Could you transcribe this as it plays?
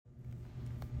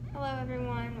Hello,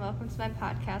 everyone. Welcome to my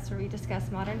podcast where we discuss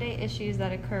modern day issues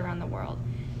that occur around the world.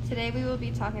 Today, we will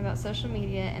be talking about social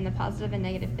media and the positive and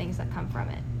negative things that come from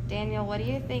it. Daniel, what do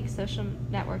you think social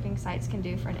networking sites can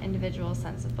do for an individual's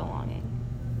sense of belonging?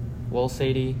 Well,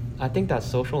 Sadie, I think that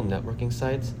social networking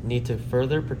sites need to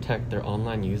further protect their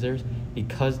online users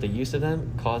because the use of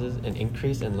them causes an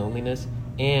increase in loneliness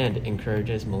and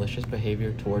encourages malicious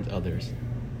behavior towards others.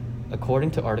 According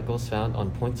to articles found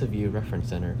on Points of View Reference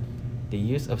Center, the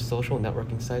use of social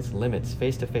networking sites limits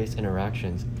face-to-face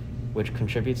interactions, which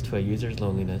contributes to a user's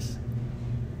loneliness.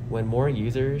 When more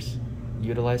users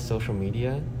utilize social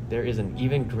media, there is an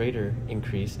even greater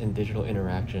increase in digital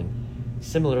interaction.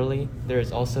 Similarly, there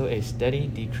is also a steady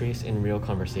decrease in real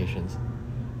conversations.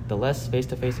 The less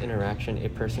face-to-face interaction a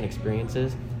person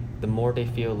experiences, the more they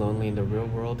feel lonely in the real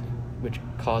world, which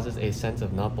causes a sense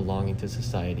of not belonging to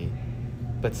society.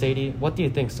 But Sadie, what do you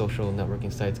think social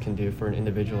networking sites can do for an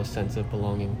individual's sense of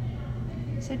belonging?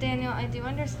 So Daniel, I do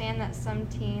understand that some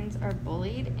teens are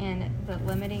bullied and that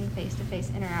limiting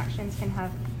face-to-face interactions can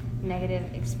have negative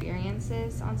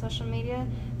experiences on social media,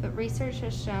 but research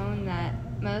has shown that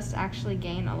most actually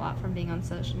gain a lot from being on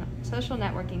social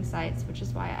networking sites, which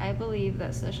is why I believe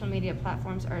that social media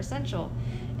platforms are essential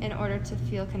in order to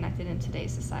feel connected in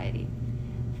today's society.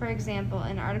 For example,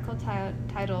 an article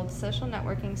titled "Social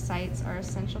Networking Sites Are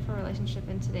Essential for Relationship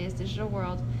in Today's Digital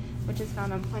World," which is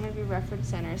found on Point of View Reference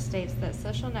Center, states that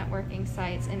social networking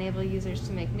sites enable users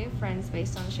to make new friends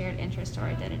based on shared interests or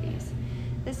identities.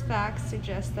 This fact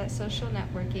suggests that social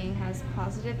networking has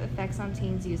positive effects on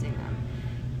teens using them.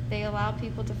 They allow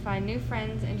people to find new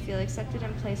friends and feel accepted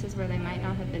in places where they might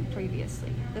not have been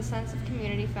previously. The sense of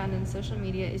community found in social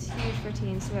media is huge for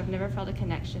teens who have never felt a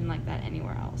connection like that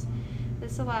anywhere else.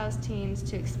 This allows teens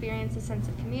to experience a sense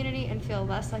of community and feel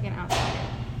less like an outsider.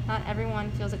 Not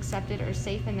everyone feels accepted or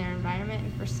safe in their environment,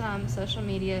 and for some, social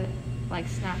media like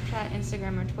Snapchat,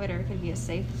 Instagram, or Twitter can be a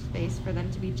safe space for them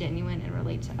to be genuine and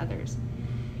relate to others.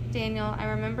 Daniel, I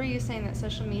remember you saying that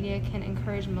social media can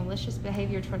encourage malicious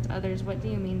behavior towards others. What do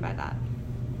you mean by that?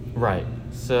 Right.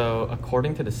 So,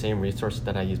 according to the same resource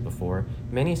that I used before,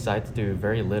 many sites do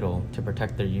very little to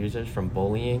protect their users from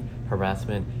bullying,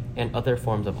 harassment, and other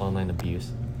forms of online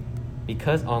abuse.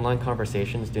 Because online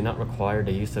conversations do not require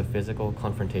the use of physical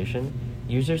confrontation,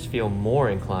 users feel more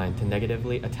inclined to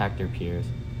negatively attack their peers.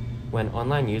 When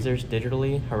online users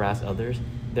digitally harass others,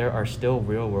 there are still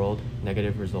real-world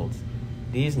negative results.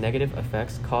 These negative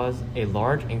effects cause a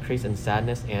large increase in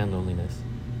sadness and loneliness.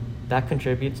 That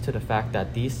contributes to the fact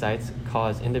that these sites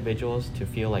cause individuals to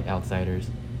feel like outsiders.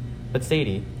 But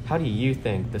Sadie, how do you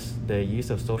think the use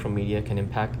of social media can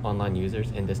impact online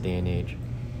users in this day and age?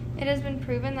 It has been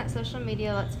proven that social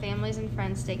media lets families and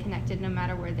friends stay connected no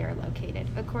matter where they are located.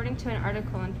 According to an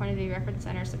article in Point of View Reference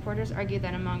Center, supporters argue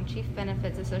that among chief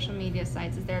benefits of social media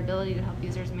sites is their ability to help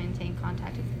users maintain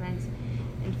contact with friends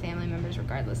and family members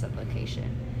regardless of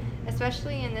location.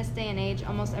 Especially in this day and age,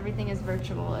 almost everything is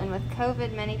virtual, and with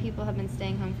COVID, many people have been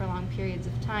staying home for long periods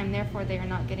of time, therefore they are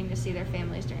not getting to see their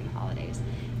families during the holidays.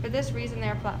 For this reason,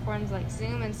 there are platforms like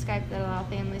Zoom and Skype that allow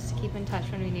families to keep in touch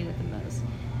when we need it the most.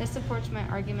 This supports my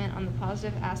argument on the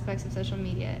positive aspects of social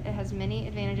media. It has many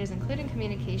advantages, including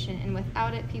communication, and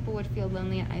without it, people would feel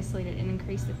lonely and isolated and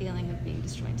increase the feeling of being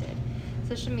disjointed.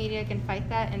 Social media can fight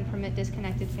that and permit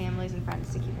disconnected families and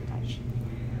friends to keep in touch.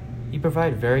 You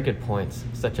provide very good points,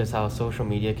 such as how social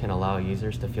media can allow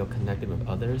users to feel connected with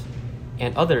others,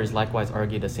 and others likewise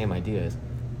argue the same ideas.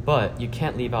 But you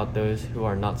can't leave out those who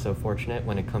are not so fortunate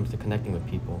when it comes to connecting with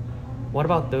people. What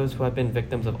about those who have been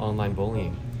victims of online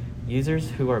bullying? Users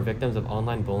who are victims of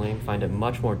online bullying find it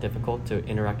much more difficult to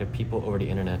interact with people over the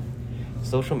internet.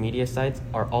 Social media sites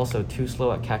are also too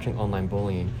slow at catching online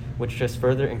bullying, which just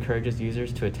further encourages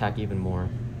users to attack even more.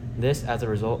 This, as a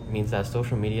result, means that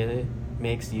social media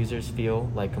makes users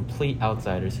feel like complete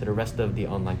outsiders to the rest of the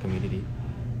online community.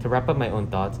 To wrap up my own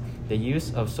thoughts, the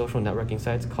use of social networking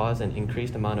sites cause an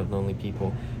increased amount of lonely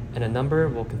people, and the number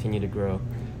will continue to grow.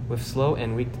 With slow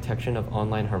and weak detection of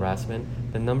online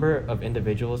harassment, the number of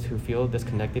individuals who feel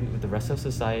disconnected with the rest of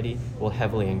society will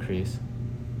heavily increase.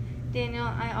 Daniel,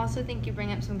 I also think you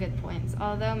bring up some good points.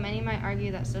 Although many might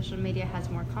argue that social media has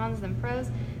more cons than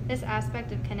pros, this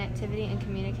aspect of connectivity and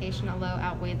communication alone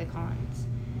outweigh the cons.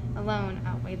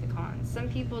 Some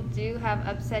people do have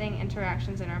upsetting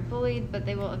interactions and are bullied, but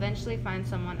they will eventually find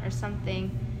someone or something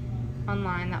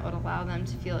online that would allow them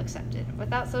to feel accepted.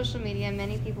 Without social media,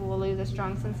 many people will lose a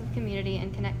strong sense of community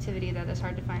and connectivity that is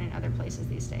hard to find in other places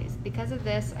these days. Because of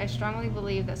this, I strongly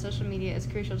believe that social media is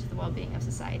crucial to the well-being of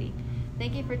society.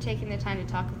 Thank you for taking the time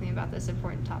to talk with me about this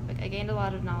important topic. I gained a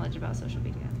lot of knowledge about social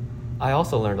media. I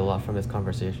also learned a lot from this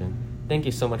conversation. Thank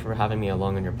you so much for having me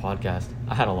along on your podcast.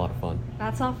 I had a lot of fun.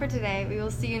 That's all for today. We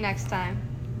will see you next time.